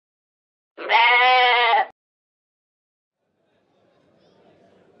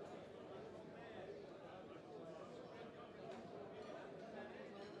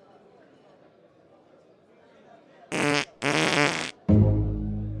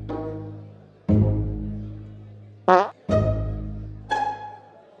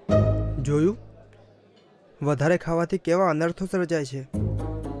જોયું વધારે ખાવાથી કેવા અનર્થો સર્જાય છે.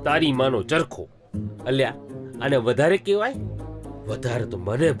 તારી માનો ચરખો. અલ્યા આને વધારે કહેવાય? વધારે તો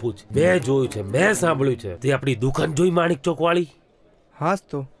મને પૂછ. મેં જોયું છે, મેં સાંભળ્યું છે. તે આપણી દુકાન જોઈ માણિક ચોક વાળી? હાસ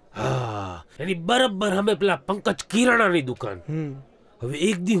તો. હા, એની બરાબર અમે પેલા પંકજ કિરાણાની દુકાન. હવે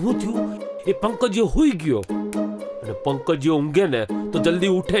એક દી શું થયું, એ પંકજીયો હુઈ ગયો અને પંકજીયો ઊંઘે ને તો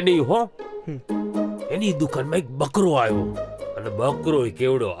જલ્દી ઉઠે નહીં હો. એની દુકાનમાં એક બકરો આવ્યો અને બકરો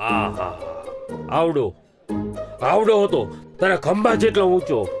કેવડો, આહા આવડો આવડો હતો, તારા ખંભા જેટલો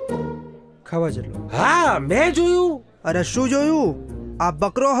ઊંચો. ખાવા જેટલો? હા, મેં જોયું. અરે શું જોયું? આ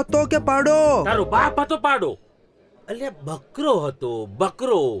બકરો હતો કે પાડો? તારો બાપ હતો પાડો. અલ્યા બકરો હતો,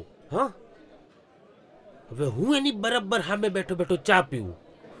 બકરો. હા, હવે હું એની બરાબર સામે બેઠો બેઠો ચા પીવું.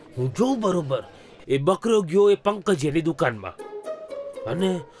 હું જોઉં બરોબર એ બકરો ગયો એ પંકજીયાની દુકાનમાં અને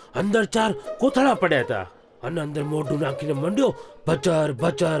અંદર 4 કોથળા પડ્યા હતા અને અંદર મોઢું નાખીને મંડ્યો બચર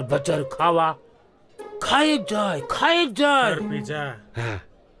બચર બચર ખાવા. ખાઈ જાય, ખાઈ જાય. पिज़्ज़ा। હા,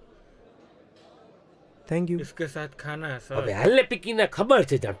 થેન્ક યુ. इसके साथ खाना है सर। હવે હાલે પીકીને ખબર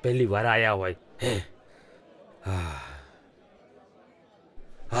છે જ્યાં પહેલી વાર આયા હોય.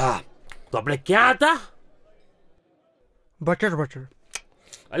 હા, તો આપણે ક્યાં હતા? બચર બચર.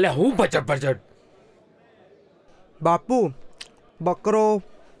 અલ્યા હું બચર બચર? બાપુ બકરો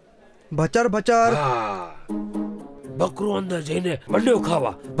બચર બચર. હા, બકરો અંદર જઈને મંડ્યો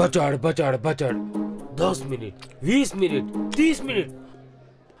ખાવા. બચડ બચડ બચડ. 10 મિનિટ, 20 મિનિટ, 30 મિનિટ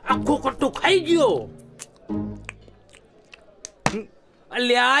આખો કટ્ટો ખાઈ ગયો.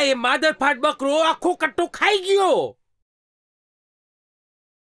 અલ્યા એ માદર ફાટ બકરો આખો કટ્ટો ખાઈ ગયો.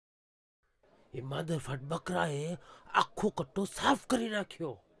 એ માદર ફાટ બકરાએ આખો કટ્ટો સાફ કરી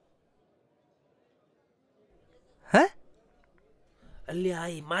નાખ્યો. હે? અલ્યા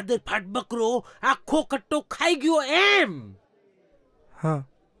એ માદર ફાટ બકરો આખો કટ્ટો ખાઈ ગયો એમ. હા.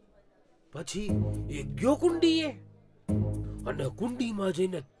 પછી એ ગયો કુંડીએ અને કુંડીમાં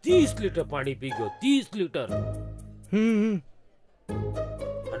જઈને 30 લીટર પાણી પી ગયો. 30 લીટર.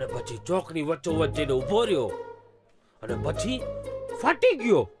 અને પછી ચોકની વચ્ચોવચ્ચ જઈને ઉભો રહ્યો અને પછી ફાટી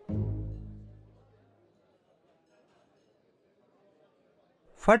ગયો.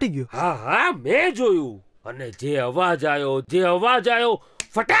 ફાટી ગયો? હા હા, મેં જોયું. અને જે અવાજ આવ્યો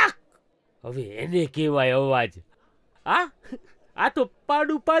ફટાક, હવે એને કહેવાય અવાજ. આ તો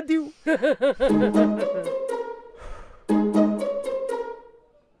પાડું પાધ્યું.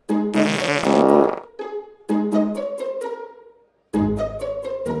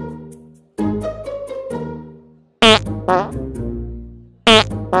 Huh?